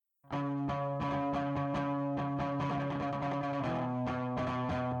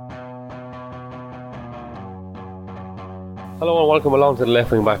Hello and welcome along to the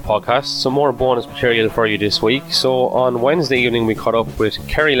Left Wing Back podcast. Some more bonus material for you this week. So on Wednesday evening we caught up with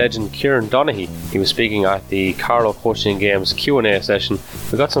Kerry legend Kieran Donaghy. He was speaking at the Carlow Coaching Games Q&A session.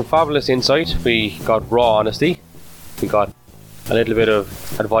 We got some fabulous insight, we got raw honesty, we got a little bit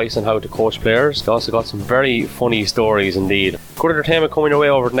of advice on how to coach players. We also got some very funny stories indeed. Good entertainment coming your way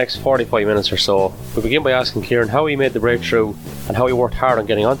over the next 45 minutes or so. We begin by asking Kieran how he made the breakthrough and how he worked hard on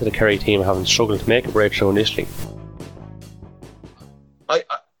getting onto the Kerry team, having struggled to make a breakthrough initially.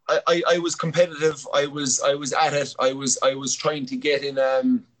 I was competitive. I was at it. I was trying to get in.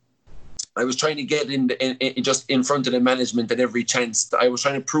 I was trying to get in just in front of the management at every chance. I was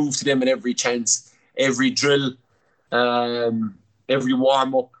trying to prove to them at every chance, every drill, every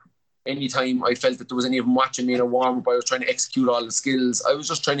warm up. Anytime I felt that there was any of them watching me in a warm up, I was trying to execute all the skills. I was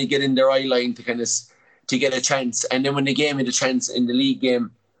just trying to get in their eye line to get a chance. And then when they gave me the chance in the league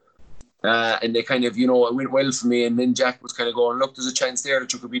game. And they kind of, it went well for me. And then Jack was kind of going, look, there's a chance there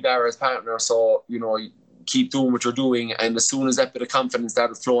that you could be Dara's partner. So, keep doing what you're doing. And as soon as that bit of confidence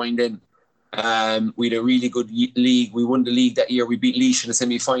started flowing in, we had a really good league. We won the league that year. We beat Laois in the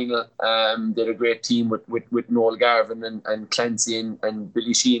semi-final. They had a great team with Noel Garvin and Clancy and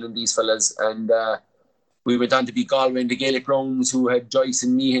Billy Sheehan and these fellas. And we went on to beat Galway in the Gaelic rounds, who had Joyce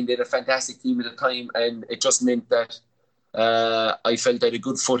and Meehan. They had a fantastic team at the time. And it just meant that I felt I had a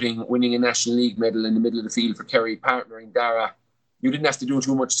good footing winning a National League medal in the middle of the field for Kerry, partnering Dara. You didn't have to do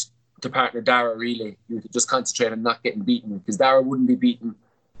too much to partner Dara, really. You could just concentrate on not getting beaten, because Dara wouldn't be beaten.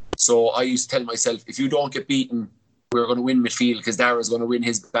 So I used to tell myself, if you don't get beaten, we're going to win midfield, because Dara's going to win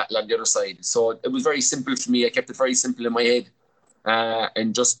his battle on the other side. So it was very simple for me. I kept it very simple in my head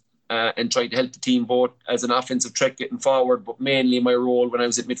and tried to help the team both as an offensive threat getting forward, but mainly my role when I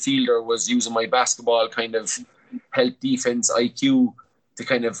was at midfielder was using my basketball kind of help defence IQ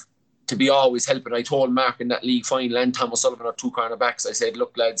to be always helping. I told Mark in that league final and Thomas Sullivan, our two cornerbacks, I said,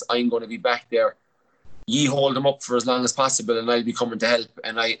 look lads, I'm going to be back there. Ye hold them up for as long as possible and I'll be coming to help.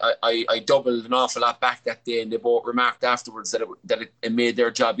 And I doubled an awful lot back that day, and they both remarked afterwards that it made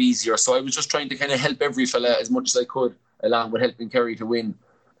their job easier. So I was just trying to kind of help every fella as much as I could, along with helping Kerry to win.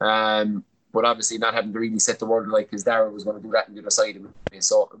 But obviously not having to really set the world alight, because Dara was going to do that on the other side of me.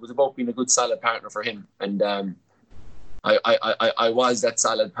 So it was about being a good, solid partner for him. And I was that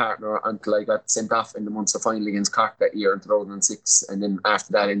solid partner until I got sent off in the Munster final against Cork that year in 2006. And then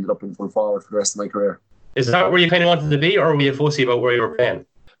after that, I ended up in full forward for the rest of my career. Is that where you kind of wanted to be, or were you fussy about where you were playing?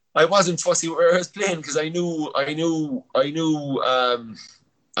 I wasn't fussy where I was playing, because I knew I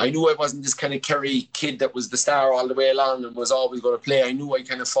wasn't this kind of Kerry kid that was the star all the way along and was always going to play. I knew I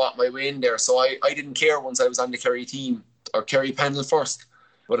kind of fought my way in there. So I didn't care once I was on the Kerry team, or Kerry panel first.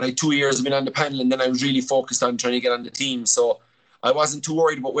 But I had 2 years of being on the panel, and then I was really focused on trying to get on the team. So I wasn't too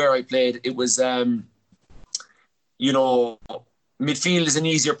worried about where I played. It was, midfield is an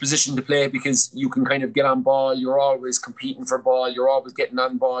easier position to play, because you can kind of get on ball. You're always competing for ball. You're always getting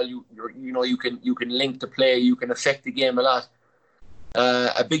on ball. You can link the play. You can affect the game a lot.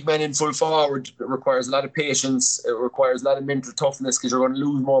 A big man in full forward requires a lot of patience. It requires a lot of mental toughness, because you're going to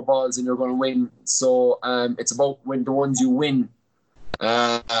lose more balls than you're going to win. So it's about when the ones you win,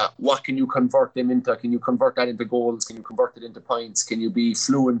 what can you convert them into? Can you convert that into goals? Can you convert it into points? Can you be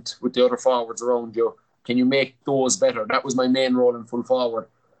fluent with the other forwards around you? Can you make those better? That was my main role in full forward.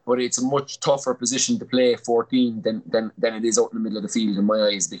 But it's a much tougher position to play 14 than it is out in the middle of the field, in my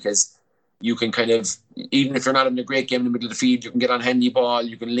eyes, because you can kind of, even if you're not having a great game in the middle of the field, you can get on handy ball,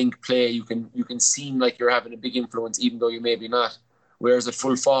 you can link play, you can seem like you're having a big influence, even though you may be not. Whereas at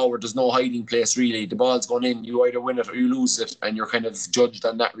full forward, there's no hiding place, really. The ball's gone in, you either win it or you lose it, and you're kind of judged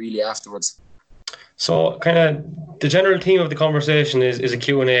on that, really, afterwards. So kind of the general theme of the conversation is a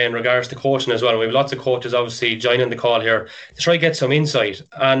Q&A in regards to coaching as well. We have lots of coaches obviously joining the call here to try to get some insight.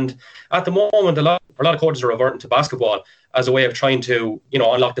 And at the moment, a lot of coaches are reverting to basketball as a way of trying to,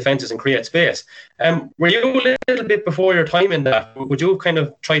 unlock defences and create space. Were you a little bit before your time in that? Would you kind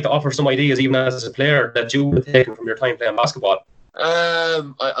of try to offer some ideas, even as a player, that you would have taken from your time playing basketball?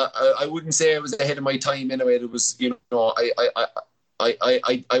 I wouldn't say I was ahead of my time anyway. It was,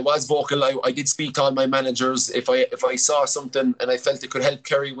 I was vocal. I did speak to all my managers. If I saw something and I felt it could help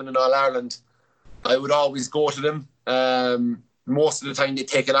Kerry win in All Ireland, I would always go to them. Most of the time they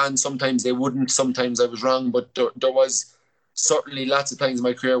take it on. Sometimes they wouldn't. Sometimes I was wrong. But there was certainly lots of times in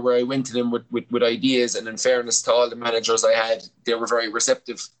my career where I went to them with ideas. And in fairness to all the managers I had, they were very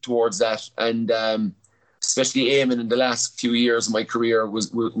receptive towards that. And especially Eamon in the last few years of my career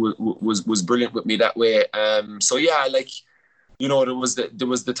was brilliant with me that way. So yeah, there was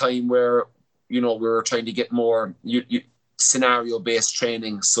the time where we were trying to get more scenario based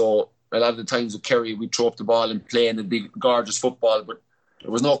training. So a lot of the times with Kerry, we'd throw up the ball and play in a big, gorgeous football, but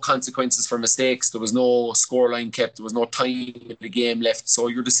there was no consequences for mistakes. There was no scoreline kept. There was no time in the game left. So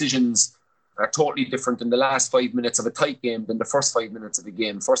your decisions are totally different in the last 5 minutes of a tight game than the first 5 minutes of the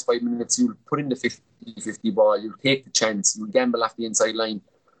game. First 5 minutes, you'll put in the 50-50 ball. You'll take the chance. You'll gamble off the inside line.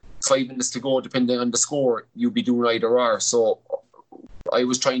 5 minutes to go, depending on the score, you'll be doing either or. So I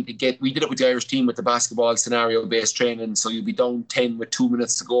was trying to we did it with the Irish team with the basketball scenario-based training. So you'll be down 10 with 2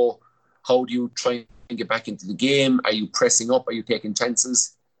 minutes to go. How do you try and get back into the game? Are you pressing up? Are you taking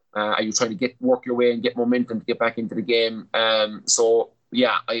chances? Are you trying to work your way and get momentum to get back into the game? So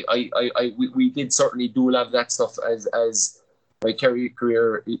yeah, we did certainly do a lot of that stuff as my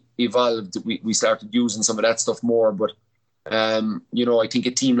career evolved. We started using some of that stuff more. But I think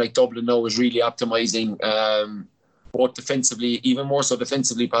a team like Dublin now is really optimising both defensively, even more so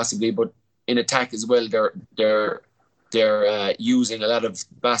defensively possibly, but in attack as well. They're using a lot of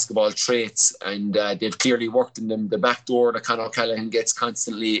basketball traits, and they've clearly worked in them. The back door that Conor Callaghan gets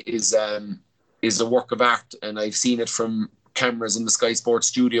constantly is a work of art, and I've seen it from cameras in the Sky Sports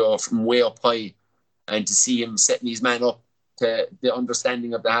studio from way up high, and to see him setting his man up to the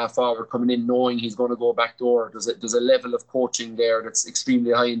understanding of the half forward coming in, knowing he's going to go back door. There's a level of coaching there that's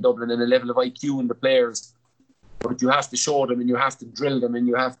extremely high in Dublin, and a level of IQ in the players. But you have to show them, and you have to drill them, and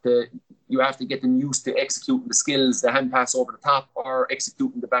you have to get them used to executing the skills, the hand pass over the top or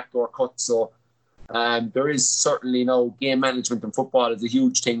executing the backdoor cut. So there is certainly now game management in football is a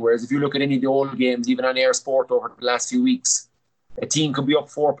huge thing. Whereas if you look at any of the old games, even on Air Sport over the last few weeks, a team could be up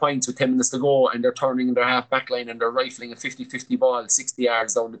 4 points with 10 minutes to go, and they're turning in their half back line and they're rifling a 50-50 ball 60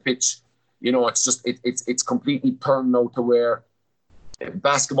 yards down the pitch. It's just it's completely turned now to where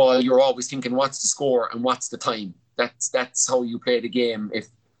basketball, you're always thinking what's the score and what's the time. That's how you play the game.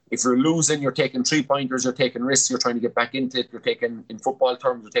 If you're losing, you're taking 3-pointers, you're taking risks, you're trying to get back into it, you're taking, in football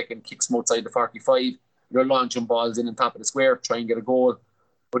terms, you're taking kicks from outside the 45, you're launching balls in on top of the square, try and get a goal.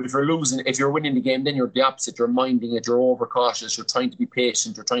 But if you're winning the game, then you're the opposite. You're minding it, you're overcautious, you're trying to be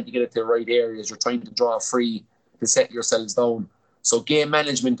patient, you're trying to get it to the right areas, you're trying to draw free to set yourselves down. So game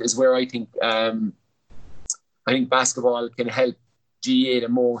management is where I think basketball can help GA the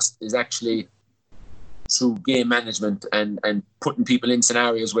most, is actually through game management and putting people in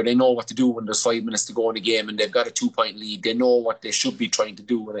scenarios where they know what to do when there's 5 minutes to go in the game and they've got a 2-point lead. They know what they should be trying to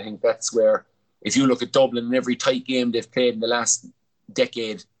do. And I think that's where, if you look at Dublin and every tight game they've played in the last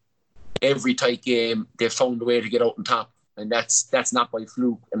decade, every tight game they've found a way to get out on top. And that's not by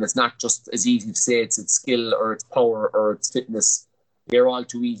fluke. And it's not just as easy to say it's skill or it's power or it's fitness. They're all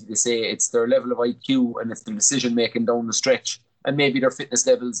too easy to say. It's their level of IQ and it's the decision making down the stretch. And maybe their fitness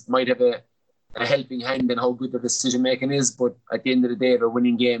levels might have a helping hand in how good their decision making is, but at the end of the day they're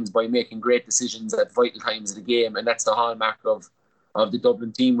winning games by making great decisions at vital times of the game, and that's the hallmark of the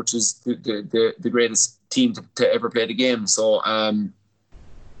Dublin team, which is the greatest team to ever play the game. So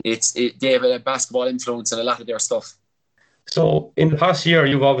they have a basketball influence in a lot of their stuff. So in the past year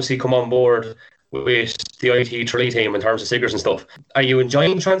you've obviously come on board with the IT Tralee team in terms of Siggers and stuff. Are you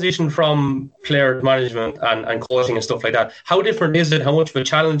enjoying the transition from player management and coaching and stuff like that? How different is it? How much of a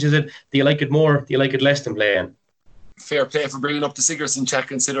challenge is it? Do you like it more? Do you like it less than playing? Fair play for bringing up the Siggers in chat,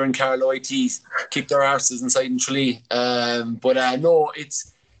 considering Carlow IT kicked their arses inside in Tralee. But no,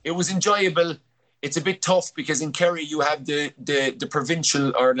 it was enjoyable. It's a bit tough because in Kerry you have the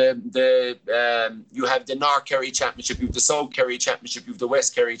provincial or you have the North Kerry Championship, you have the South Kerry Championship, you have the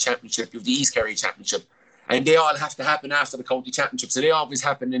West Kerry Championship, you have the East Kerry Championship, and they all have to happen after the county championship. So they always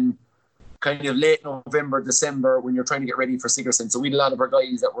happen in kind of late November, December when you're trying to get ready for Sigerson. So we had a lot of our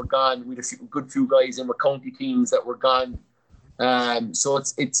guys that were gone. We had a good few guys in with county teams that were gone. So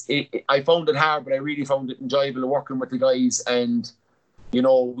I found it hard, but I really found it enjoyable working with the guys. And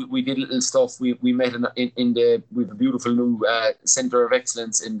we did little stuff. We met we have a beautiful new centre of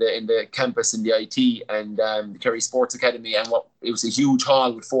excellence in the campus in the IT and the Kerry Sports Academy. And it was a huge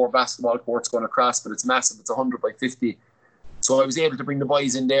hall with 4 basketball courts going across, but it's massive. It's 100 by 50. So I was able to bring the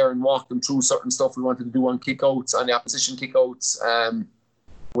boys in there and walk them through certain stuff we wanted to do on kickouts, on the opposition kickouts,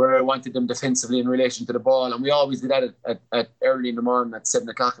 where I wanted them defensively in relation to the ball. And we always did that at early in the morning at 7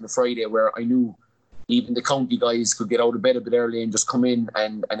 o'clock on a Friday, where I knew even the county guys could get out of bed a bit early and just come in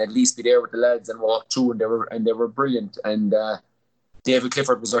and at least be there with the lads and walk through, and they were brilliant. And David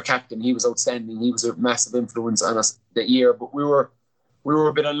Clifford was our captain. He was outstanding. He was a massive influence on us that year. But we were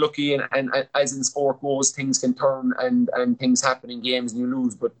a bit unlucky, and as in sport goes, things can turn and things happen in games and you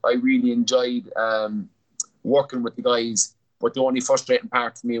lose. But I really enjoyed working with the guys. But the only frustrating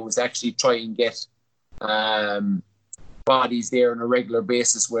part for me was actually try and get bodies there on a regular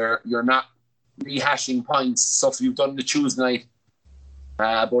basis where you're not rehashing points, stuff you've done the Tuesday night,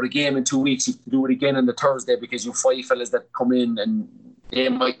 about a game in 2 weeks. You have to do it again on the Thursday because you have 5 fellas that come in and they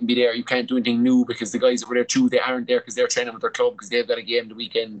mightn't be there. You can't do anything new because the guys that were there Tuesday aren't there because they're training with their club because they've got a game the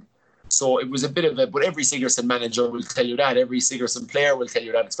weekend. So it was a bit of a, but every Sigerson manager will tell you that. Every Sigerson player will tell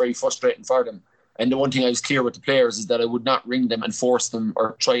you that. It's very frustrating for them. And the one thing I was clear with the players is that I would not ring them and force them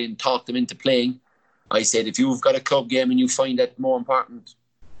or try and talk them into playing. I said, if you've got a club game and you find that more important,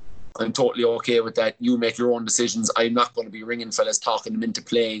 I'm totally okay with that. You make your own decisions. I'm not going to be ringing fellas, talking them into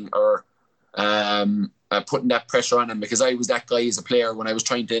playing or putting that pressure on them, because I was that guy as a player when I was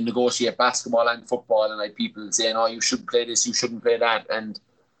trying to negotiate basketball and football, and I had people saying, oh, you shouldn't play this, you shouldn't play that. And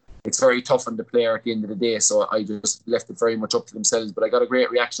it's very tough on the player at the end of the day. So I just left it very much up to themselves. But I got a great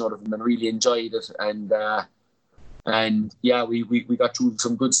reaction out of them and really enjoyed it. And yeah, we got through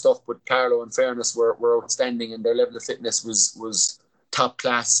some good stuff. But Carlo, in fairness, were outstanding, and their level of fitness was top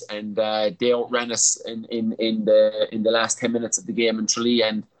class. And they outran us in the last 10 minutes of the game in Tralee,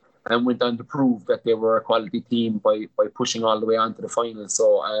 and went on to prove that they were a quality team by pushing all the way on to the final.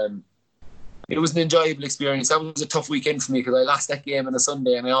 So it was an enjoyable experience. That was a tough weekend for me because I lost that game on a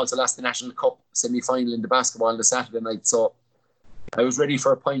Sunday, and I also lost the National Cup semi-final in the basketball on the Saturday night. So I was ready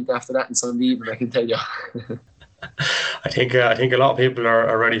for a pint after that on Sunday evening, I can tell you. I think a lot of people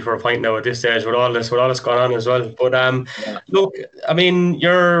are ready for a pint now at this stage with all this going on as well. But look, I mean,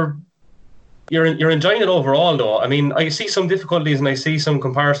 you're enjoying it overall, though. I mean, I see some difficulties and I see some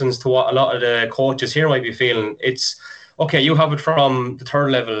comparisons to what a lot of the coaches here might be feeling. It's okay, you have it from the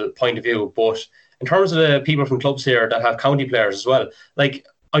third level point of view, but in terms of the people from clubs here that have county players as well, like,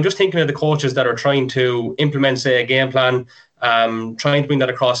 I'm just thinking of the coaches that are trying to implement, say, a game plan, trying to bring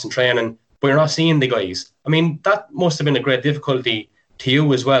that across in training, but you're not seeing the guys. I mean, that must have been a great difficulty to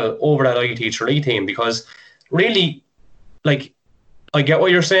you as well over that IT Tralee team, because really, like, I get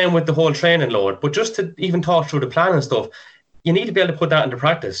what you're saying with the whole training load, but just to even talk through the plan and stuff, you need to be able to put that into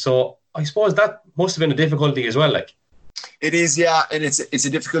practice. So I suppose that must have been a difficulty as well. Like, it is, yeah, and it's a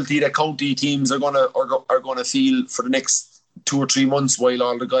difficulty that county teams are gonna feel for the next 2 or 3 months while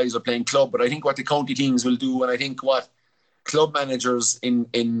all the guys are playing club. But I think what the county teams will do, and I think what club managers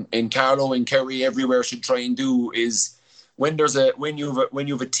in Carlow and Kerry everywhere should try and do, is when you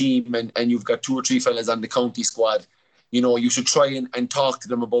have a team and you've got 2 or 3 fellas on the county squad, you know, you should try and talk to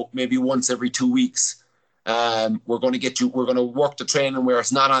them about maybe once every 2 weeks. We're going to work the training where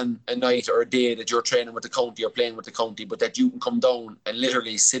it's not on a night or a day that you're training with the county or playing with the county, but that you can come down and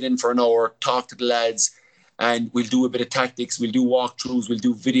literally sit in for an hour, talk to the lads, and we'll do a bit of tactics, we'll do walkthroughs, we'll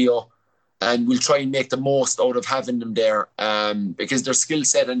do video, and we'll try and make the most out of having them there, because their skill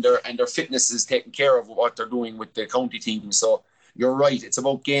set and their fitness is taken care of what they're doing with the county team. So you're right, it's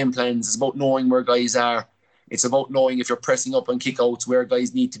about game plans, it's about knowing where guys are. It's about knowing if you're pressing up on kickouts, where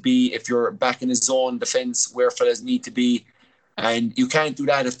guys need to be, if you're back in a zone defence, where fellas need to be. And you can't do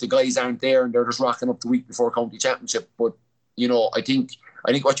that if the guys aren't there and they're just rocking up the week before county championship. But, you know, I think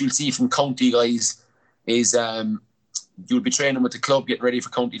what you'll see from county guys is you'll be training with the club, getting ready for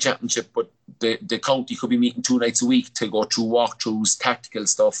county championship, but the county could be meeting 2 nights a week to go through walkthroughs, tactical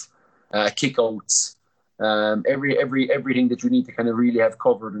stuff, kickouts, everything that you need to kind of really have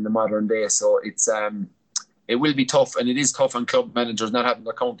covered in the modern day. So it will be tough, and it is tough on club managers not having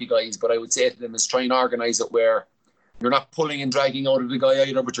their county guys, but I would say to them is try and organise it where you're not pulling and dragging out of the guy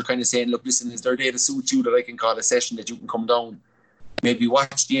either, but you're kind of saying, look, listen, is there a day to suit you that I can call a session that you can come down, maybe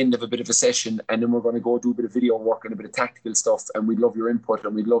watch the end of a bit of a session, and then we're going to go do a bit of video work and a bit of tactical stuff, and we'd love your input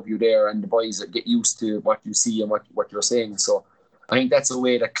and we'd love you there, and the boys get used to what you see and what you're saying. So I think that's a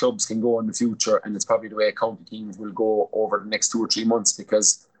way that clubs can go in the future, and it's probably the way county teams will go over the next 2 or 3 months,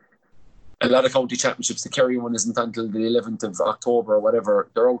 because a lot of county championships, the Kerry one isn't until the 11th of October or whatever.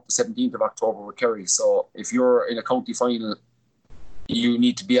 They're out the 17th of October with Kerry. So if you're in a county final, you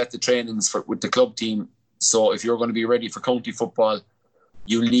need to be at the trainings with the club team. So if you're going to be ready for county football,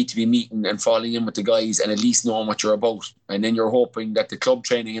 you'll need to be meeting and falling in with the guys and at least knowing what you're about. And then you're hoping that the club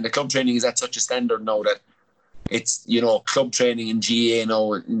training is at such a standard now that it's, you know, club training in GA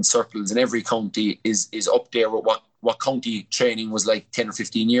now in circles in every county is up there with what county training was like 10 or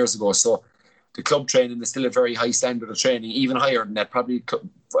 15 years ago. So the club training is still a very high standard of training, even higher than that. Probably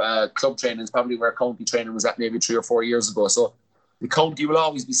club training is probably where county training was at maybe 3 or 4 years ago. So the county will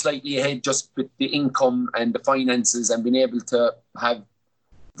always be slightly ahead just with the income and the finances and being able to have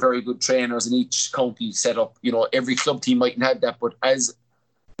very good trainers in each county set up. You know, every club team mightn't have that, but as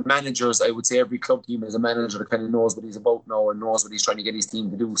managers, I would say every club team is a manager that kind of knows what he's about now and knows what he's trying to get his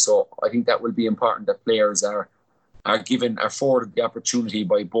team to do. So I think that will be important, that players are afforded the opportunity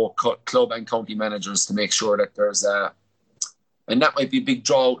by both club and county managers to make sure that there's and that might be a big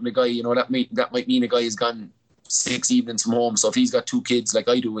draw out in a guy. You know, that might mean a guy has gone 6 evenings from home. So if he's got 2 kids like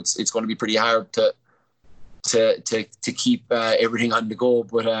I do, it's going to be pretty hard to keep everything on the go.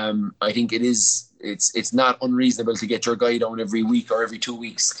 But I think it's not unreasonable to get your guy down every week or every 2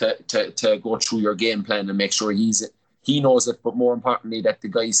 weeks to go through your game plan and make sure he knows it, but more importantly that the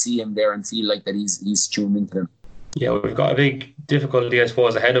guys see him there and feel like that he's tuned into them. Yeah, we've got a big difficulty, I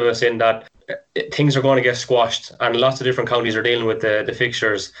suppose, ahead of us in that things are going to get squashed, and lots of different counties are dealing with the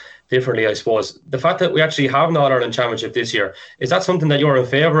fixtures differently, I suppose. The fact that we actually have an All-Ireland Championship this year, is that something that you're in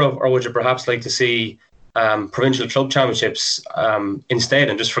favour of, or would you perhaps like to see provincial club championships instead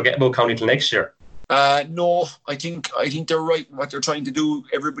and just forget about county till next year? No, I think they're right in what they're trying to do.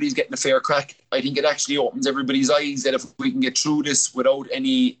 Everybody's getting a fair crack. I think it actually opens everybody's eyes that if we can get through this without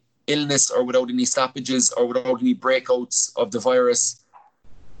any illness or without any stoppages or without any breakouts of the virus,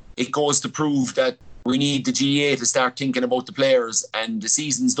 it goes to prove that we need the GAA to start thinking about the players, and the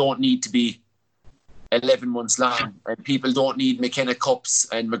seasons don't need to be 11 months long, and people don't need McKenna Cups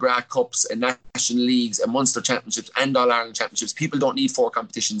and McGrath Cups and National Leagues and Munster Championships and All-Ireland Championships. People don't need 4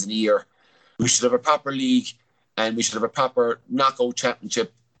 competitions in a year. We should have a proper league, and we should have a proper knockout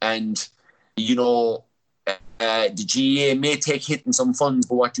championship. And, the GAA may take hit in some funds,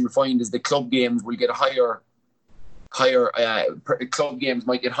 but what you'll find is the club games will get club games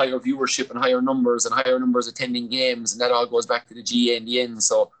might get higher viewership and higher numbers attending games, and that all goes back to the GAA in the end.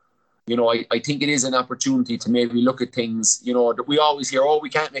 So, I think it is an opportunity to maybe look at things, that we always hear, we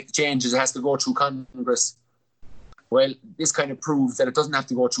can't make the changes, it has to go through Congress. Well, this kind of proves that it doesn't have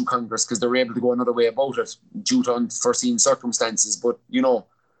to go through Congress because they're able to go another way about it due to unforeseen circumstances. But,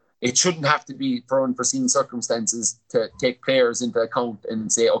 it shouldn't have to be for unforeseen circumstances to take players into account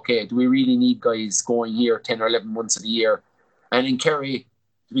and say, okay, do we really need guys going here 10 or 11 months of the year? And in Kerry,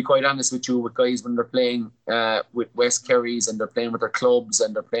 to be quite honest with you, with guys when they're playing with West Kerrys and they're playing with their clubs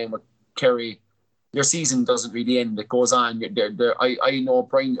and they're playing with Kerry, their season doesn't really end. It goes on. I know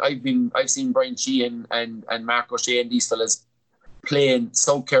Brian. I've seen Brian Sheehan and Mark O'Shea and these fellas playing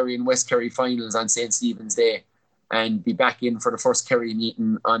South Kerry and West Kerry finals on St. Stephen's Day, and be back in for the first Kerry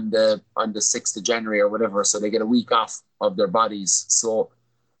meeting on the 6th of January or whatever. So they get a week off of their bodies. So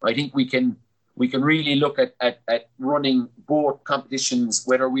I think we can really look at running both competitions,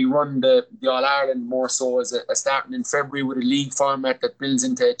 whether we run the All-Ireland more so as a starting in February with a league format that builds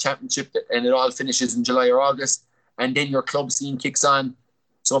into a championship and it all finishes in July or August, and then your club scene kicks on.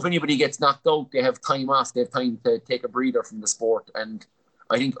 So if anybody gets knocked out, they have time off, they have time to take a breather from the sport. And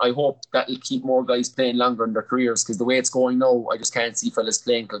I hope that'll keep more guys playing longer in their careers, because the way it's going now, I just can't see fellas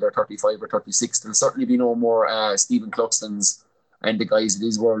playing till they're 35 or 36. There'll certainly be no more Stephen Cluxtons and the guys of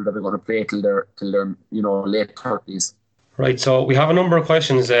this world that are going to play till their late 30s. Right, so we have a number of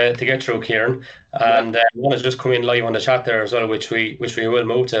questions to get through, Kieran, and one has just come in live on the chat there as well, which we will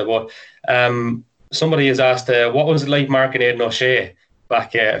move to. But somebody has asked, what was it like marking Aidan O'Shea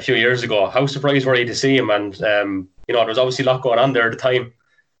back a few years ago? How surprised were you to see him? And there was obviously a lot going on there at the time.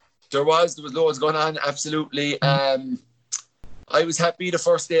 There was loads going on, absolutely. I was happy the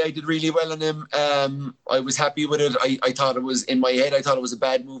first day. I did really well on him. I was happy with it. I thought it was, in my head, I thought it was a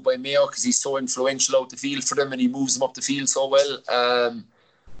bad move by Mayo because he's so influential out the field for them and he moves them up the field so well.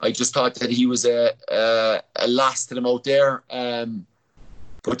 I just thought that he was a loss to them out there.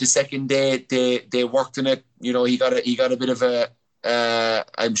 But the second day, they worked on it. He got a bit of a...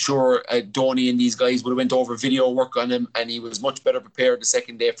 I'm sure Donaghy and these guys would have went over video work on him, and he was much better prepared the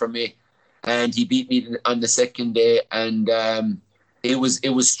second day from me, and he beat me on the second day. And it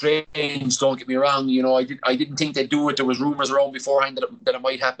was strange, don't get me wrong. I didn't think they'd do it. There was rumours around beforehand that it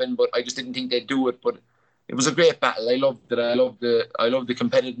might happen, but I just didn't think they'd do it. But it was a great battle. I loved it. I loved the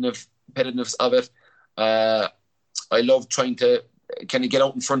competitiveness of it. I loved trying to kind of get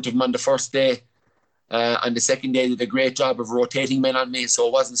out in front of him on the first day. And the second day, they did a great job of rotating men on me. So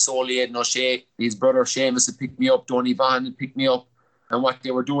it wasn't solely Aidan O'Shea. His brother Seamus had picked me up. Donaghy Vaughan had picked me up. And what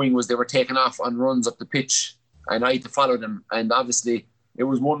they were doing was they were taking off on runs up the pitch. And I had to follow them. And obviously, it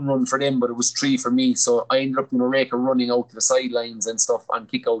was 1 run for them, but it was 3 for me. So I ended up doing a rake of running out to the sidelines and stuff on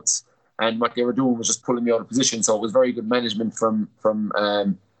kickouts. And what they were doing was just pulling me out of position. So it was very good management from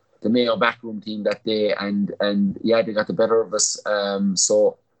the Mayo backroom team that day. And they got the better of us.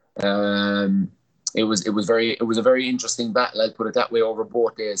 It was a very interesting battle, I'll put it that way, over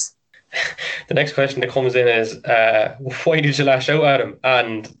both days. The next question that comes in is, why did you lash out at him?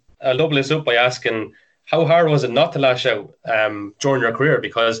 And I'll double this up by asking, how hard was it not to lash out during your career?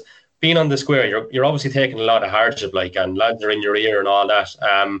 Because being on the square, you're obviously taking a lot of hardship, and lads are in your ear and all that.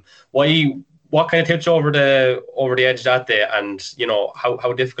 What kind of tipped you over the edge that day? And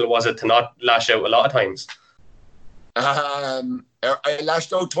how difficult was it to not lash out a lot of times? I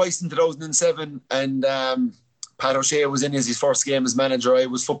lashed out twice in 2007, and Pat O'Shea was in his first game as manager. I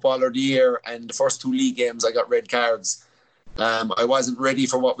was footballer of the year, and the first 2 league games I got red cards. I wasn't ready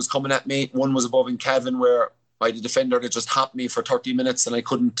for what was coming at me. One was above in Cavan, where I had a defender that just hopped me for 30 minutes, and I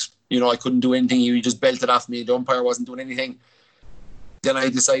couldn't do anything. He just belted off me. The umpire wasn't doing anything. Then I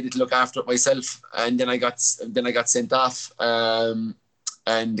decided to look after it myself, and then I got sent off, and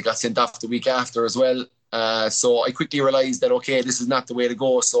got sent off the week after as well. So I quickly realised that, okay, this is not the way to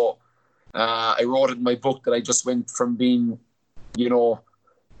go. So I wrote it in my book that I just went from being,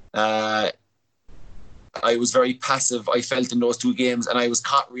 I was very passive, I felt, in those 2 games, and I was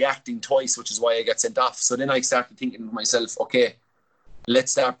caught reacting twice, which is why I got sent off. So then I started thinking to myself, okay,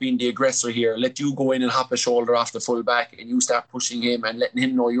 let's start being the aggressor here. Let you go in and hop a shoulder off the full back, and you start pushing him and letting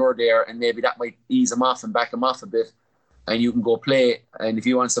him know you're there, and maybe that might ease him off and back him off a bit, and you can go play. And if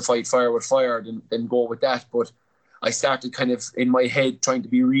he wants to fight fire with fire, then go with that. But I started kind of in my head trying to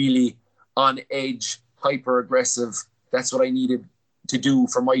be really on edge, hyper aggressive. That's what I needed to do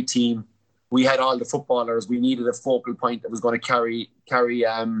for my team. We had all the footballers. We needed a focal point that was going to carry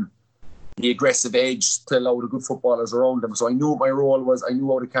the aggressive edge to allow the good footballers around them. So I knew what my role was. I knew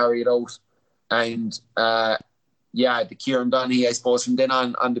how to carry it out. And the Kieran Donaghy, I suppose, from then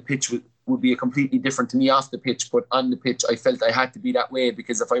on the pitch would be a completely different to me off the pitch. But on the pitch, I felt I had to be that way,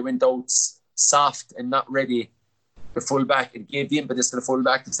 because if I went out soft and not ready, the fullback, it gave the impetus to the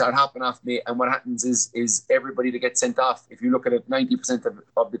fullback to start hopping off me. And what happens is everybody that gets sent off, if you look at it, 90%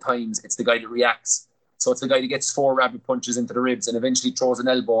 of the times, it's the guy that reacts. So it's the guy that gets 4 rapid punches into the ribs and eventually throws an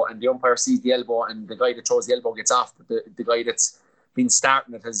elbow, and the umpire sees the elbow, and the guy that throws the elbow gets off, but the guy that's been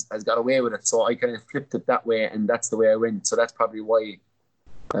starting it has got away with it. So I kind of flipped it that way, and that's the way I went. So that's probably why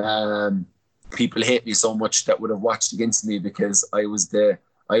people hate me so much that would have watched against me, because I was the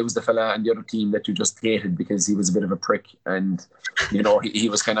fella on the other team that you just hated because he was a bit of a prick, and he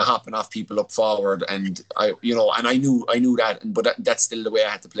was kind of hopping off people up forward, and I knew that, but that's still the way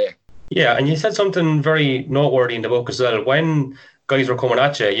I had to play. Yeah, and you said something very noteworthy in the book as well. When guys were coming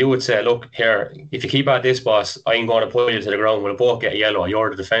at you, you would say, "Look here, if you keep at this, boss, I'm going to pull you to the ground. We'll both get a yellow. You're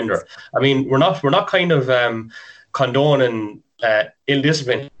the defender." I mean, we're not kind of condoning ill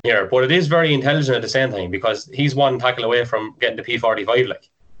discipline here, but it is very intelligent at the same time, because he's one tackle away from getting the P45,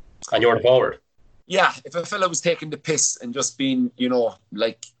 and you're the forward. Yeah, if a fella was taking the piss and just being,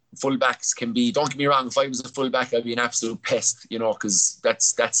 like fullbacks can be, don't get me wrong, if I was a fullback, I'd be an absolute pest, because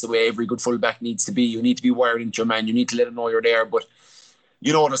that's the way every good fullback needs to be. You need to be wired into your man. You need to let him know you're there. But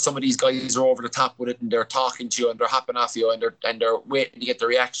that some of these guys are over the top with it, and they're talking to you, and they're hopping off you, and they're waiting to get the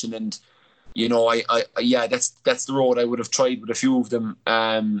reaction. And that's the road I would have tried with a few of them.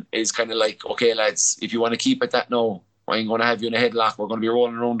 Is kind of like, okay, lads, if you want to keep it that now, I'm going to have you in a headlock. We're going to be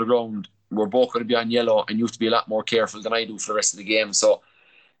rolling around the ground. We're both going to be on yellow, and you have to be a lot more careful than I do for the rest of the game. So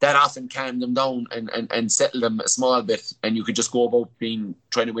that often calmed them down and settled them a small bit, and you could just go about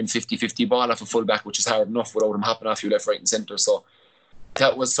trying to win 50-50 ball off a fullback, which is hard enough without him hopping off you left, right and centre. So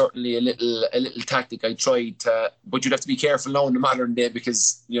that was certainly a little tactic I tried to, but you'd have to be careful now in the modern day,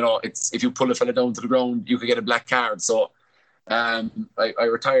 because it's, if you pull a fella down to the ground, you could get a black card. So I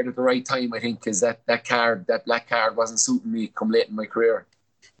retired at the right time, I think, because that black card wasn't suiting me come late in my career.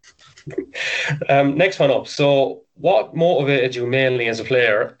 Next one up. So what motivated you mainly as a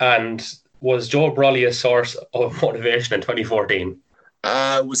player, and was Joe Brolly a source of motivation in 2014?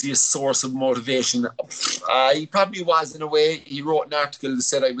 Was he a source of motivation? He probably was, in a way. He wrote an article that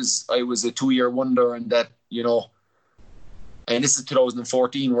said I was a 2-year wonder, and that, and this is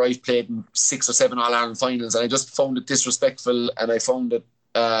 2014, where I've played in 6 or 7 All-Ireland finals, and I just found it disrespectful, and I found it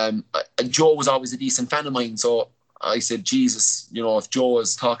Joe was always a decent fan of mine, so I said, Jesus, if Joe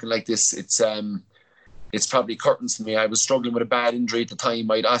is talking like this, it's probably curtains for me. I was struggling with a bad injury at the time.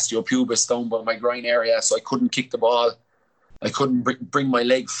 I had osteopubis down by my groin area, so I couldn't kick the ball. I couldn't bring my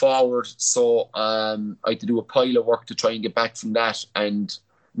leg forward, so I had to do a pile of work to try and get back from that. And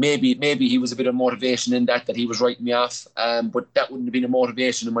maybe he was a bit of motivation in that he was writing me off. But that wouldn't have been a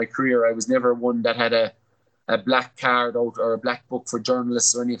motivation in my career. I was never one that had a black card out or a black book for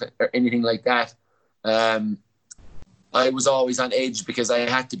journalists or anything like that. I was always on edge because I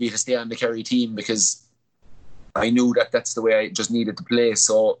had to be to stay on the Kerry team, because I knew that's the way I just needed to play.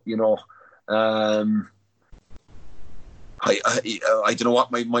 So, I don't know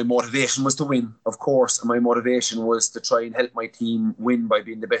what my motivation was to win, of course, and my motivation was to try and help my team win by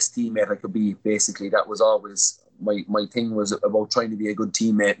being the best teammate I could be. Basically, that was always my thing, was about trying to be a good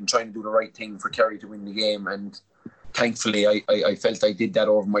teammate and trying to do the right thing for Kerry to win the game. And thankfully, I felt I did that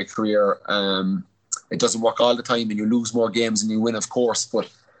over my career. It doesn't work all the time, and you lose more games than you win, of course. But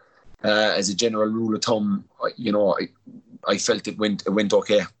as a general rule of thumb, I felt it went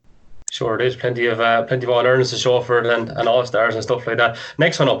okay. Sure, there's plenty of all earners to show for it, and all stars and stuff like that.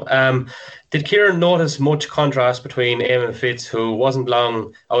 Next one up. Did Kieran notice much contrast between Eamon Fitz, who wasn't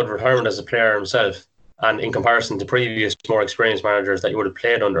long out of retirement as a player himself, and in comparison to previous more experienced managers that you would have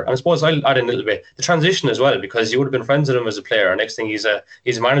played under? And I suppose I'll add in a little bit the transition as well, because you would have been friends with him as a player, and next thing he's a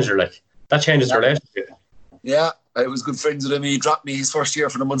manager. Like, that changes the relationship. Yeah, I was good friends with him. He dropped me his first year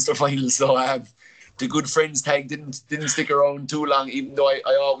for the Munster final, so the good friends tag didn't stick around too long, even though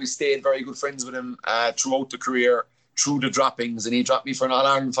I always stayed very good friends with him throughout the career, through the droppings, and he dropped me for an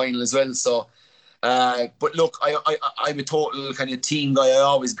All-Ireland final as well. So, but look, I'm a total kind of team guy. I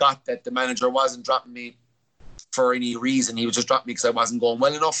always got that the manager wasn't dropping me for any reason. He was just dropping me because I wasn't going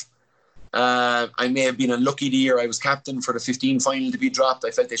well enough. I may have been unlucky the year I was captain for the 15 final to be dropped.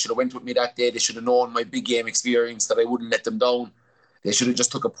 I felt they should have went with me that day. They should have known my big game experience, that I wouldn't let them down. They should have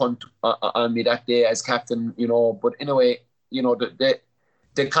just took a punt on me that day as captain, you know. But anyway, you know,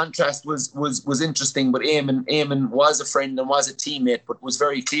 the contrast was interesting. But Eamon was a friend and was a teammate, but was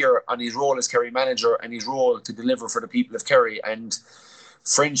very clear on his role as Kerry manager and his role to deliver for the people of Kerry. And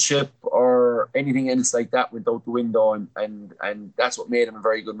friendship or anything else like that went out the window, and that's what made him a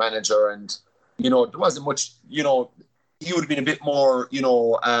very good manager. And you know, there wasn't much, you know, he would have been a bit more, you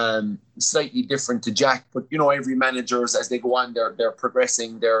know, slightly different to Jack, but you know, every managers as they go on, they're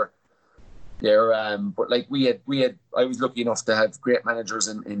progressing, they're but like we had I was lucky enough to have great managers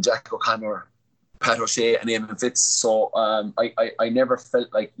in Jack O'Connor, Pat O'Shea and Eamon Fitz, so I never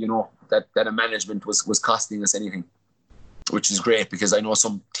felt like, you know, that a management was costing us anything, which is great, because I know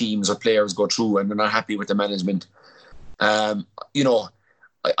some teams or players go through and they're not happy with the management. You know,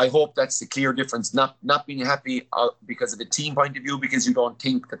 I hope that's the clear difference. Not being happy because of a team point of view, because you don't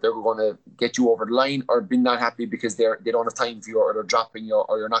think that they're going to get you over the line, or being not happy because they don't have time for you, or they're dropping you,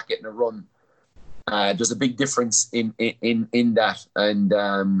 or you're not getting a run. There's a big difference in that,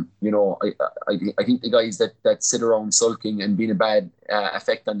 and you know, I think the guys that sit around sulking and being a bad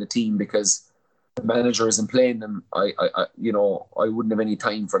effect on the team because the manager isn't playing them, I you know, I wouldn't have any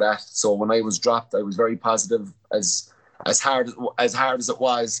time for that. So when I was dropped, I was very positive, as hard as it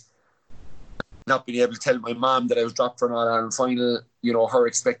was, not being able to tell my mom that I was dropped for an All-Ireland final, you know, her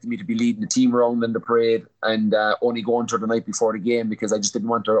expecting me to be leading the team around in the parade, and only going to her the night before the game because I just didn't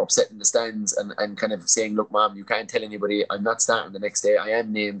want her upsetting the stands, and kind of saying, look, Mom, you can't tell anybody I'm not starting the next day. I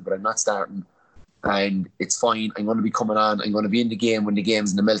am named, but I'm not starting, and it's fine. I'm going to be coming on. I'm going to be in the game when the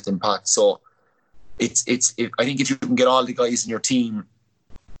game's in the melting pot. So I think if you can get all the guys in your team,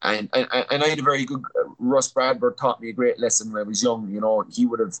 and I had a very good Russ Bradford taught me a great lesson when I was young. You know, he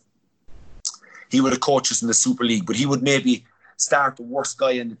would have coached us in the Super League, but he would maybe start the worst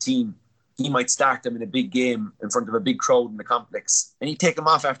guy in the team. He might start them in a big game in front of a big crowd in the complex, and he'd take him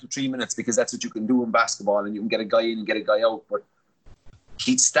off after 3 minutes, because that's what you can do in basketball, and you can get a guy in and get a guy out. But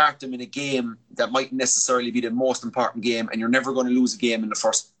he'd start them in a game that mightn't necessarily be the most important game, and you're never going to lose a game in the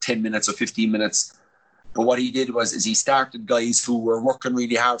first 10 minutes or 15 minutes. But what he did is he started guys who were working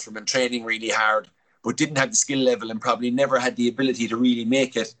really hard for him and training really hard, but didn't have the skill level and probably never had the ability to really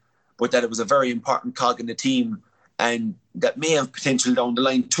make it, but that it was a very important cog in the team and that may have potential down the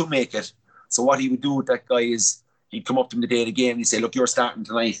line to make it. So what he would do with that guy is he'd come up to him the day of the game and he'd say, look, you're starting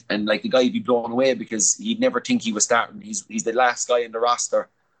tonight. And like, the guy would be blown away because he'd never think he was starting. He's the last guy in the roster.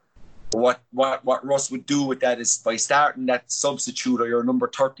 What Russ would do with that is, by starting that substitute or your number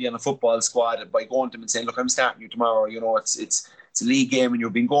 30 on a football squad, by going to him and saying, look, I'm starting you tomorrow, you know, it's a league game and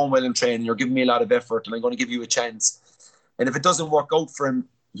you've been going well in training, you're giving me a lot of effort and I'm going to give you a chance. And if it doesn't work out for him,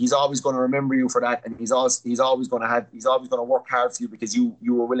 he's always going to remember you for that, and he's always going to work hard for you because you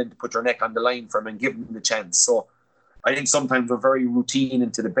were willing to put your neck on the line for him and give him the chance. So I think sometimes we're very routine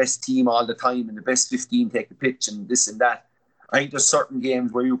into the best team all the time and the best 15 take the pitch and this and that. I think there's certain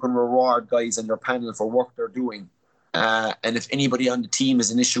games where you can reward guys on your panel for work they're doing. And if anybody on the team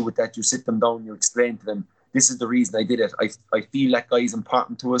has an issue with that, you sit them down, you explain to them, this is the reason I did it. I feel that guy is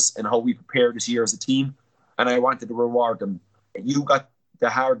important to us and how we prepare this year as a team, and I wanted to reward them. You got the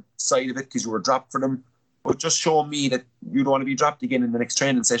hard side of it because you were dropped for them, but just show me that you don't want to be dropped again in the next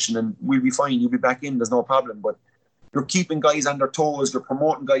training session and we'll be fine. You'll be back in, there's no problem. But you're keeping guys on their toes, you're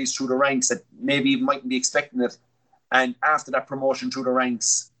promoting guys through the ranks that maybe mightn't be expecting it. And after that promotion through the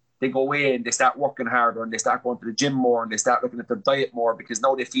ranks, they go away and they start working harder and they start going to the gym more and they start looking at their diet more, because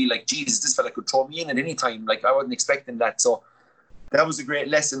now they feel like, Jesus, this fella could throw me in at any time. Like, I wasn't expecting that. So that was a great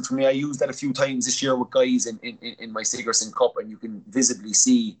lesson for me. I used that a few times this year with guys in my Sigerson Cup, and you can visibly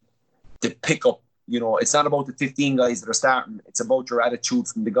see the pickup. You know, it's not about the 15 guys that are starting. It's about your attitude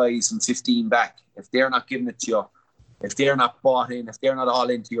from the guys from 15 back. If they're not giving it to you, if they're not bought in, if they're not all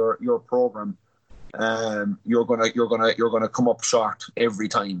into your program, you're gonna come up short every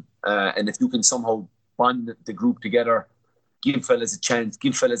time. And if you can somehow bond the group together, give fellas a chance,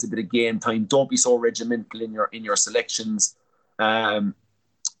 give fellas a bit of game time. Don't be so regimental in your selections.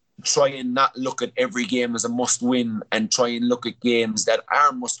 Try and not look at every game as a must-win, and try and look at games that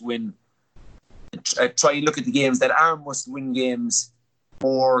are must-win. Try and look at the games that are must-win games,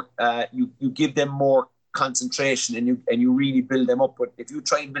 or you give them more concentration, and you really build them up. But if you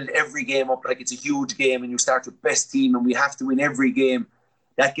try and build every game up like it's a huge game, and you start with best team and we have to win every game,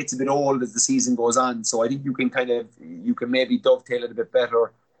 that gets a bit old as the season goes on. So I think you can maybe dovetail it a bit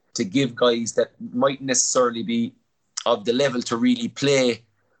better to give guys that mightn't necessarily be of the level to really play,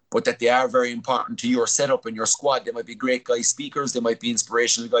 but that they are very important to your setup and your squad. They might be great guys speakers, they might be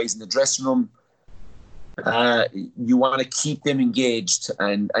inspirational guys in the dressing room. You want to keep them engaged,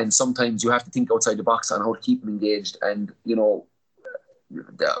 and sometimes you have to think outside the box on how to keep them engaged. And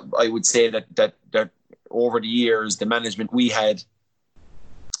I would say that over the years, the management we had,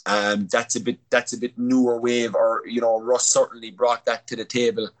 that's a bit newer wave, or Russ certainly brought that to the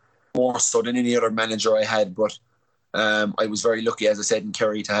table more so than any other manager I had. But I was very lucky, as I said, in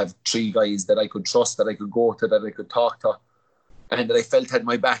Kerry, to have 3 guys that I could trust, that I could go to, that I could talk to, and that I felt had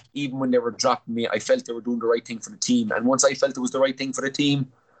my back. Even when they were dropping me, I felt they were doing the right thing for the team. And once I felt it was the right thing for the team,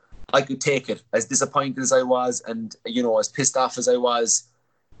 I could take it. As disappointed as I was, and as pissed off as I was,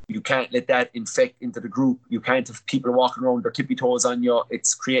 you can't let that infect into the group. You can't have people walking around their tippy toes on you.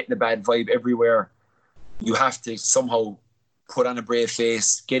 It's creating a bad vibe everywhere. You have to somehow put on a brave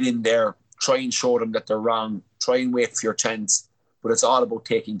face, get in there, try and show them that they're wrong, try and wait for your chance. But it's all about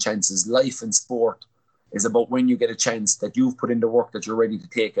taking chances. Life and sport is about when you get a chance that you've put in the work, that you're ready to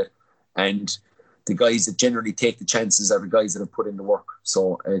take it. And the guys that generally take the chances are the guys that have put in the work.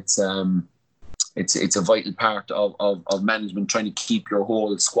 So it's a vital part of management, trying to keep your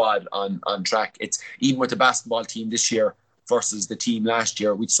whole squad on track. It's even with the basketball team this year versus the team last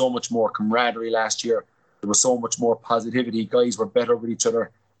year, we had so much more camaraderie last year. There was so much more positivity. Guys were better with each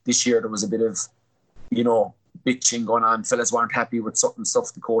other. This year there was a bit of, bitching going on. Fellas weren't happy with certain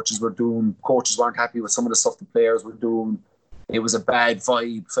stuff the coaches were doing. Coaches weren't happy with some of the stuff the players were doing. It was a bad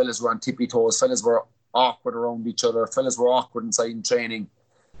vibe. Fellas were on tippy toes. Fellas were awkward around each other. Fellas were awkward inside in training.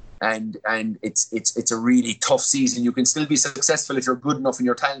 And it's a really tough season. You can still be successful if you're good enough and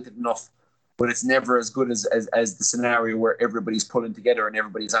you're talented enough, but it's never as good as the scenario where everybody's pulling together and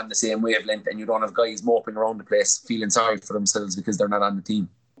everybody's on the same wavelength, and you don't have guys moping around the place feeling sorry for themselves because they're not on the team.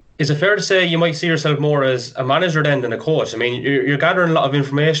 Is it fair to say you might see yourself more as a manager then than a coach? I mean, you're gathering a lot of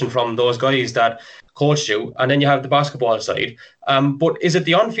information from those guys that coached you, and then you have the basketball side. But is it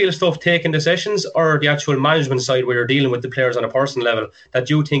the on-field stuff, taking the sessions, or the actual management side where you're dealing with the players on a personal level that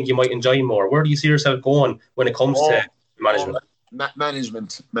you think you might enjoy more? Where do you see yourself going when it comes to management?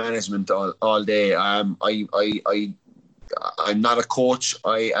 Management all day. I'm not a coach.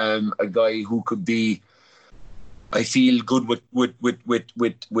 I am a guy who could be. I feel good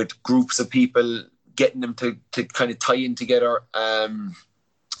with groups of people, getting them to kind of tie in together,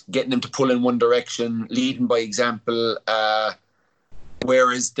 getting them to pull in one direction, leading by example.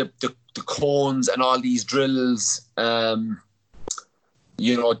 Whereas the cones and all these drills, that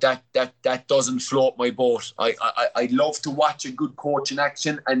doesn't float my boat. I love to watch a good coach in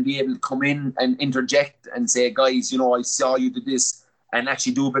action and be able to come in and interject and say, guys, I saw you do this, and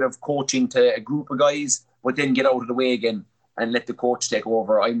actually do a bit of coaching to a group of guys, but then get out of the way again and let the coach take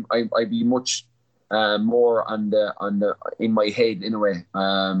over. I'd be much more on the in my head in a way.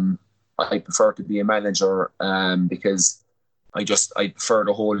 I prefer to be a manager because I prefer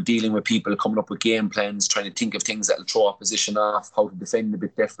the whole dealing with people, coming up with game plans, trying to think of things that'll throw opposition off, how to defend a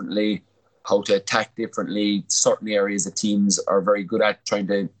bit differently, how to attack differently. Certain areas that teams are very good at, trying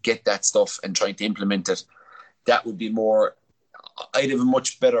to get that stuff and trying to implement it. That would be more. I'd have a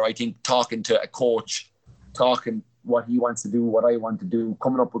much better, I think, talking to a coach, talking what he wants to do, what I want to do,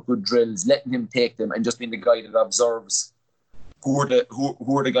 coming up with good drills, letting him take them, and just being the guy that observes who are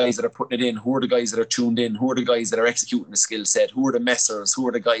the guys that are putting it in, who are the guys that are tuned in, who are the guys that are executing the skill set, who are the messers, who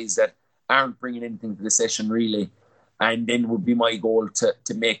are the guys that aren't bringing anything to the session really. And then would be my goal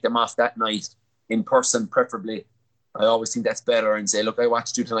to make them off that night in person, preferably. I always think that's better, and say, look, I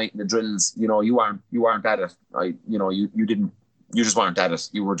watched you tonight in the drills. You aren't at it. You just weren't at it.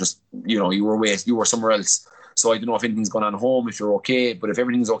 You were just, you were away. You were somewhere else. So I don't know if anything's going on at home, if you're okay. But if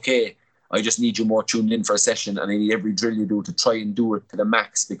everything's okay, I just need you more tuned in for a session, and I need every drill you do to try and do it to the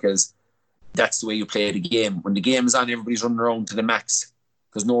max, because that's the way you play the game. When the game's on, everybody's running around to the max.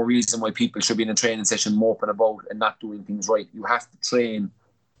 There's no reason why people should be in a training session moping about and not doing things right. You have to train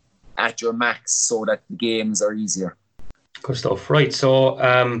at your max so that the games are easier. Good stuff. Right, so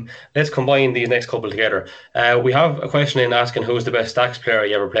let's combine these next couple together. We have a question in asking who's the best Stacks player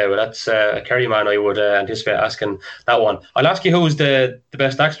you ever played with. That's a Kerry man. I would anticipate asking that one. I'll ask you who's the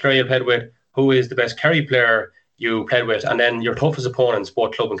best Stacks player you played with, who is the best Kerry player you played with, and then your toughest opponents,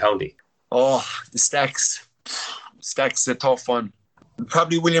 both club and county. Oh, the Stacks. Stacks is a tough one.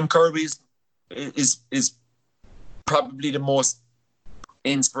 Probably William Kirby's is probably the most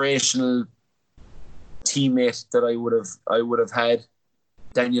inspirational teammate that I would have had.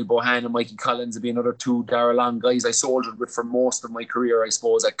 Daniel Bohan and Mikey Collins would be another two Dara Long guys I soldiered with for most of my career, I